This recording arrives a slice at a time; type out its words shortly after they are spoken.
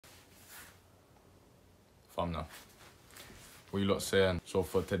Thumbnail. What you lot saying? So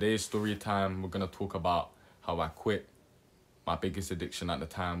for today's story time, we're gonna talk about how I quit my biggest addiction at the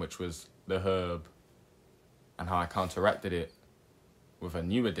time, which was the herb, and how I counteracted it with a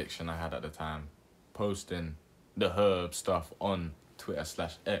new addiction I had at the time, posting the herb stuff on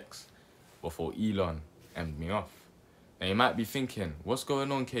Twitter/X before Elon ended me off. Now you might be thinking, what's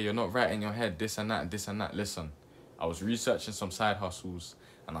going on, Kay? You're not right in your head, this and that, this and that. Listen, I was researching some side hustles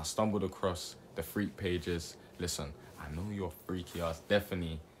and I stumbled across the freak pages. Listen, I know you're freaky ass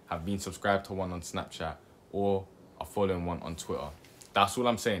definitely have been subscribed to one on Snapchat or are following one on Twitter. That's all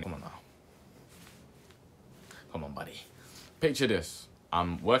I'm saying. Come on now. Come on, buddy. Picture this.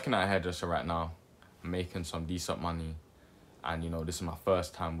 I'm working at a hairdresser right now. I'm making some decent money. And, you know, this is my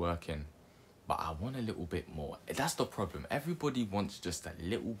first time working. But I want a little bit more. That's the problem. Everybody wants just a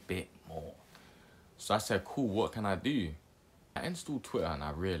little bit more. So I said, cool, what can I do? I installed Twitter and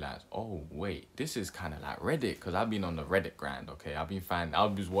I realized, oh, wait, this is kind of like Reddit. Because I've been on the Reddit grind, okay? I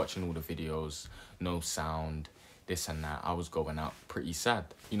was watching all the videos, no sound, this and that. I was going out pretty sad.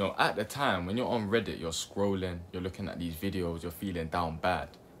 You know, at the time, when you're on Reddit, you're scrolling, you're looking at these videos, you're feeling down bad.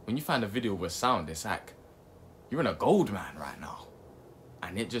 When you find a video with sound, it's like, you're in a gold mine right now.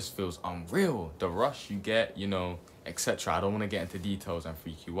 And it just feels unreal. The rush you get, you know, etc. I don't want to get into details and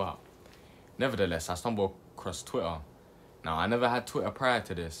freak you out. Nevertheless, I stumbled across Twitter. Now, I never had Twitter prior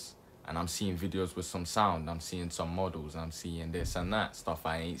to this. And I'm seeing videos with some sound. I'm seeing some models. I'm seeing this and that. Stuff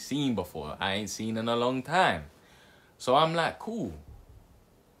I ain't seen before. I ain't seen in a long time. So I'm like, cool.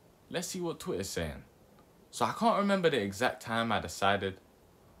 Let's see what Twitter's saying. So I can't remember the exact time I decided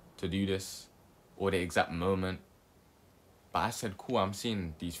to do this. Or the exact moment. But I said, cool, I'm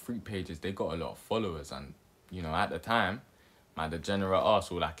seeing these freak pages, they got a lot of followers. And, you know, at the time, my degenerate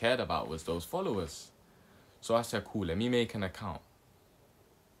ass, all I cared about was those followers. So I said, cool, let me make an account.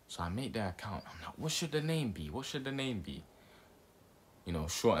 So I made the account. I'm like, what should the name be? What should the name be? You know,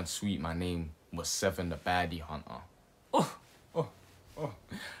 short and sweet, my name was Seven the Baddie Hunter. Oh.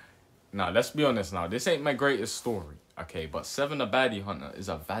 Now, let's be honest now. This ain't my greatest story, okay? But Seven the Baddie Hunter is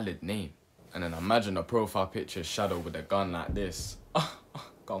a valid name. And then imagine a profile picture shadow with a gun like this.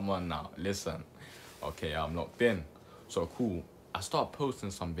 Come on now, listen. Okay, I'm locked in. So cool, I start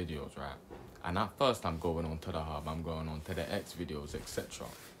posting some videos, right? And at first I'm going on to the hub, I'm going on to the X videos, etc.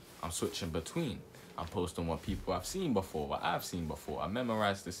 I'm switching between. I'm posting what people have seen before, what I've seen before. I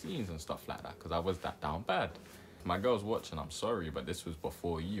memorized the scenes and stuff like that because I was that down bad. My girl's watching, I'm sorry, but this was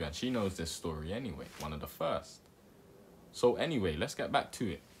before you. And she knows this story anyway, one of the first. So anyway, let's get back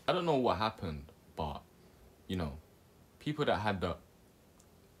to it. I don't know what happened, but, you know, people that had the,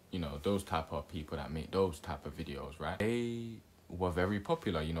 you know, those type of people that make those type of videos, right? They were very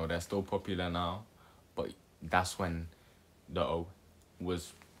popular, you know, they're still popular now, but that's when the O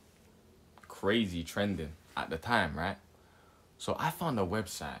was crazy trending at the time, right? So I found a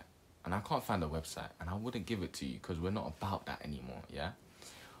website, and I can't find a website, and I wouldn't give it to you because we're not about that anymore, yeah?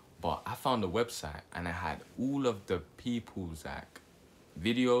 But I found a website, and it had all of the people's, like,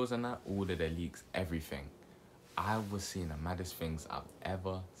 videos and that, all of the leaks, everything. I was seeing the maddest things I've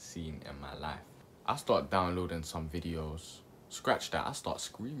ever seen in my life. I start downloading some videos. Scratch that, I start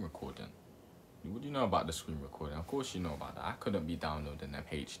screen recording. What do you know about the screen recording? Of course you know about that. I couldn't be downloading them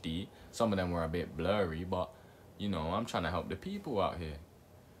HD. Some of them were a bit blurry, but, you know, I'm trying to help the people out here.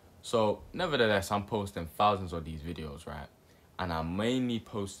 So, nevertheless, I'm posting thousands of these videos, right? And I mainly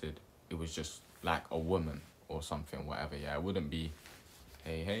posted, it was just like a woman or something, whatever, yeah? It wouldn't be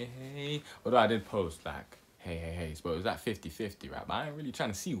hey. Although I did post like, hey. But it was like 50-50, right? But I ain't really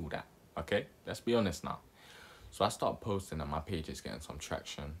trying to see all that, okay? Let's be honest now. So I start posting and my page is getting some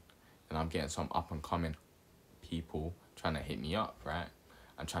traction. And I'm getting some up-and-coming people trying to hit me up, right?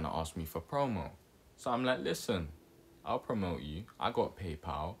 And trying to ask me for promo. So I'm like, listen, I'll promote you. I got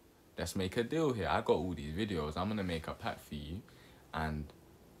PayPal. Let's make a deal here. I got all these videos. I'm going to make a pack for you. And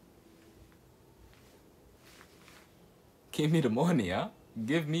give me the money, huh?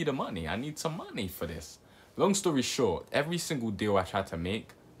 Give me the money. I need some money for this. Long story short, every single deal I tried to make,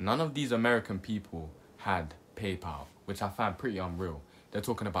 none of these American people had PayPal, which I find pretty unreal. They're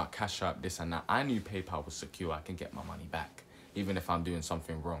talking about Cash App, this and that. I knew PayPal was secure. I can get my money back, even if I'm doing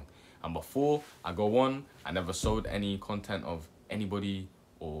something wrong. And before I go on, I never sold any content of anybody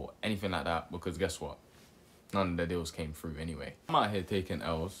or anything like that, because guess what? None of the deals came through anyway. I'm out here taking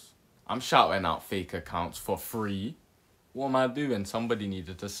L's. I'm shouting out fake accounts for free. What am I doing? Somebody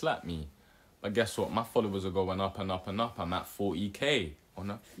needed to slap me. But guess what? My followers are going up and up and up. I'm at 40K on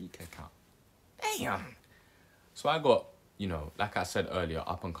a fake account. Damn. So I got, you know, like I said earlier,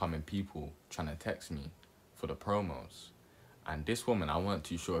 up and coming people trying to text me for the promos. And this woman, I weren't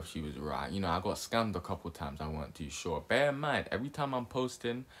too sure if she was right. You know, I got scammed a couple times. I weren't too sure. Bear in mind, every time I'm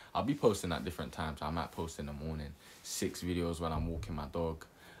posting, I'll be posting at different times. I might post in the morning, 6 videos when I'm walking my dog.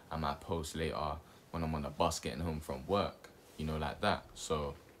 I might post later when I'm on the bus getting home from work. You know, like that.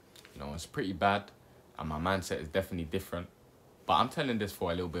 So, you know, it's pretty bad. And my mindset is definitely different. But I'm telling this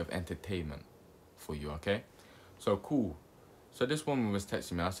for a little bit of entertainment for you, okay? So, cool. So this woman was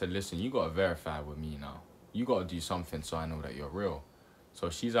texting me. I said, listen, you got to verify with me now. You got to do something so I know that you're real. So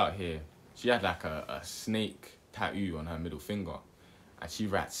she's out here. She had like a snake tattoo on her middle finger. And she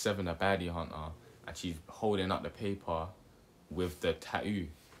writes 7 a baddie hunter. And she's holding up the paper with the tattoo.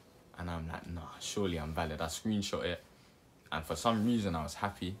 And I'm like, nah, surely I'm valid. I screenshot it. And for some reason, I was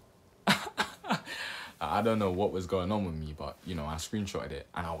happy. I don't know what was going on with me, but, you know, I screenshotted it.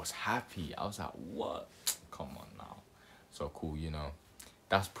 And I was happy. I was like, what? Come on now. So cool, you know.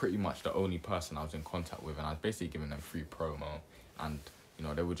 That's pretty much the only person I was in contact with. And I was basically giving them free promo. And, you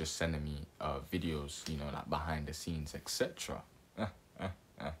know, they were just sending me videos, you know, like behind the scenes, etc.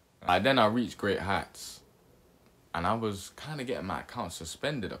 Then I reached great heights. And I was kind of getting my account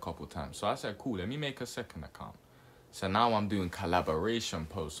suspended a couple times. So I said, cool, let me make a second account. So now I'm doing collaboration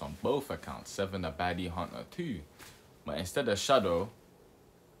posts on both accounts, 7 a baddie hunter 2. But instead of Shadow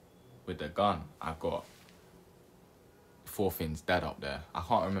with the gun, I've got 4Fin's dad up there. I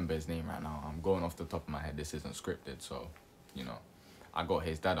can't remember his name right now. I'm going off the top of my head. This isn't scripted, so, you know. I got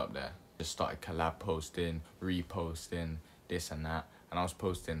his dad up there. Just started collab posting, reposting, this and that. And I was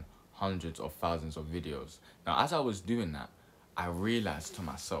posting hundreds of thousands of videos. Now, as I was doing that, I realized to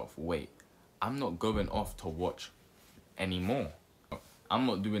myself, wait, I'm not going off to watch anymore. I'm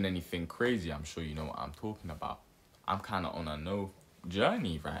not doing anything crazy. I'm sure you know what I'm talking about. I'm kind of on a no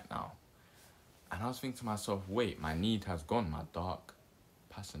journey right now. And I was thinking to myself, wait, my need has gone. My dark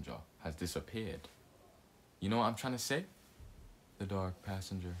passenger has disappeared. You know what I'm trying to say? The dark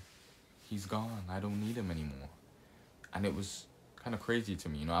passenger. He's gone. I don't need him anymore. And it was kind of crazy to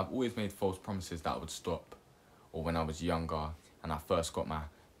me. You know, I've always made false promises that I would stop. Or when I was younger and I first got my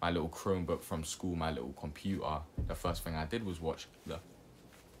little Chromebook from school, my little computer, the first thing I did was watch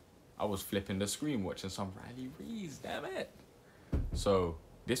I was flipping the screen watching some Riley Reese, damn it. So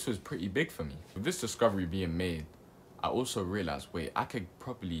this was pretty big for me. With this discovery being made, I also realized, wait, I could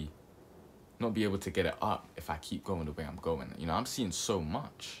probably not be able to get it up if I keep going the way I'm going. You know, I'm seeing so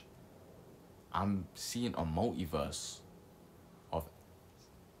much. I'm seeing a multiverse of...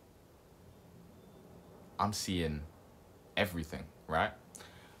 I'm seeing everything, right?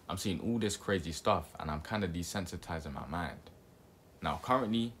 I'm seeing all this crazy stuff and I'm kind of desensitizing my mind. Now,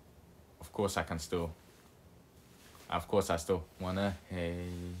 currently, of course, I still wanna hey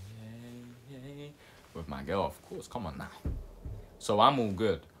with my girl, of course, come on now. So I'm all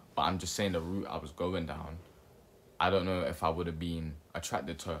good, but I'm just saying the route I was going down, I don't know if I would have been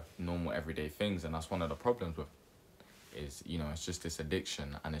attracted to normal everyday things, and that's one of the problems with is, you know, it's just this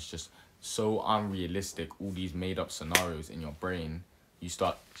addiction and it's just so unrealistic, all these made up scenarios in your brain, you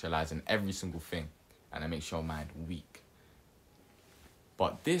start visualizing every single thing and it makes your mind weak.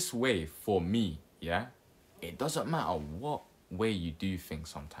 But this way, for me, yeah, it doesn't matter what way you do things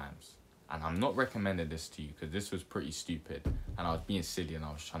sometimes. And I'm not recommending this to you because this was pretty stupid and I was being silly and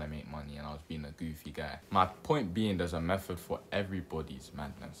I was trying to make money and I was being a goofy guy. My point being, there's a method for everybody's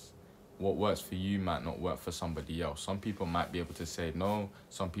madness. What works for you might not work for somebody else. Some people might be able to say no,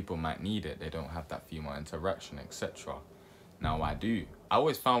 some people might need it. They don't have that female interaction, etc. Now I do. I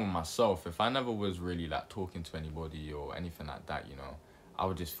always found with myself, if I never was really like talking to anybody or anything like that, you know, I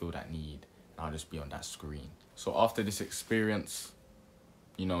would just feel that need and I'll just be on that screen. So after this experience,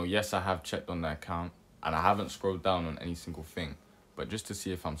 you know, yes, I have checked on the account and I haven't scrolled down on any single thing, but just to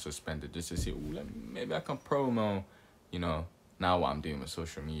see if I'm suspended, just to see, ooh, maybe I can promo, you know, now what I'm doing with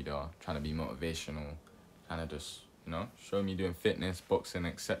social media, trying to be motivational, trying to just, you know, show me doing fitness, boxing,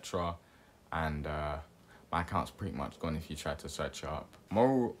 etc. And my account's pretty much gone if you try to search it up.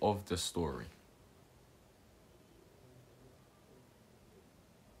 Moral of the story.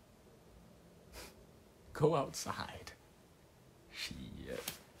 Go outside. Shit.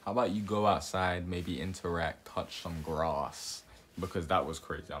 How about you go outside, maybe interact, touch some grass? Because that was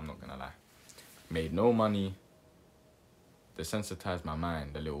crazy, I'm not gonna lie. Made no money. Desensitized my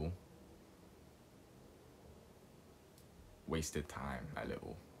mind a little. Wasted time a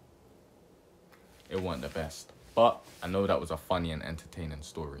little. It wasn't the best. But I know that was a funny and entertaining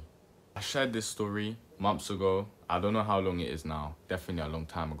story. I shared this story months ago. I don't know how long it is now. Definitely a long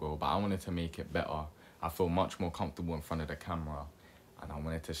time ago. But I wanted to make it better. I feel much more comfortable in front of the camera. And I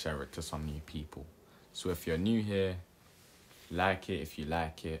wanted to share it to some new people. So if you're new here, like it if you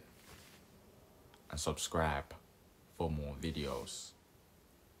like it. And subscribe for more videos.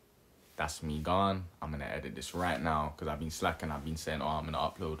 That's me gone. I'm gonna edit this right now because I've been slacking. I've been saying, oh, I'm gonna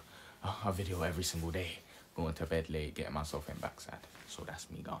upload a video every single day. Going to bed late, getting myself in backside. So that's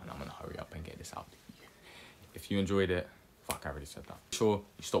me gone. I'm gonna hurry up and get this out. If you enjoyed it, fuck, I already said that. Sure,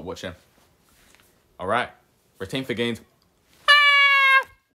 you stop watching. All right, retain for gains.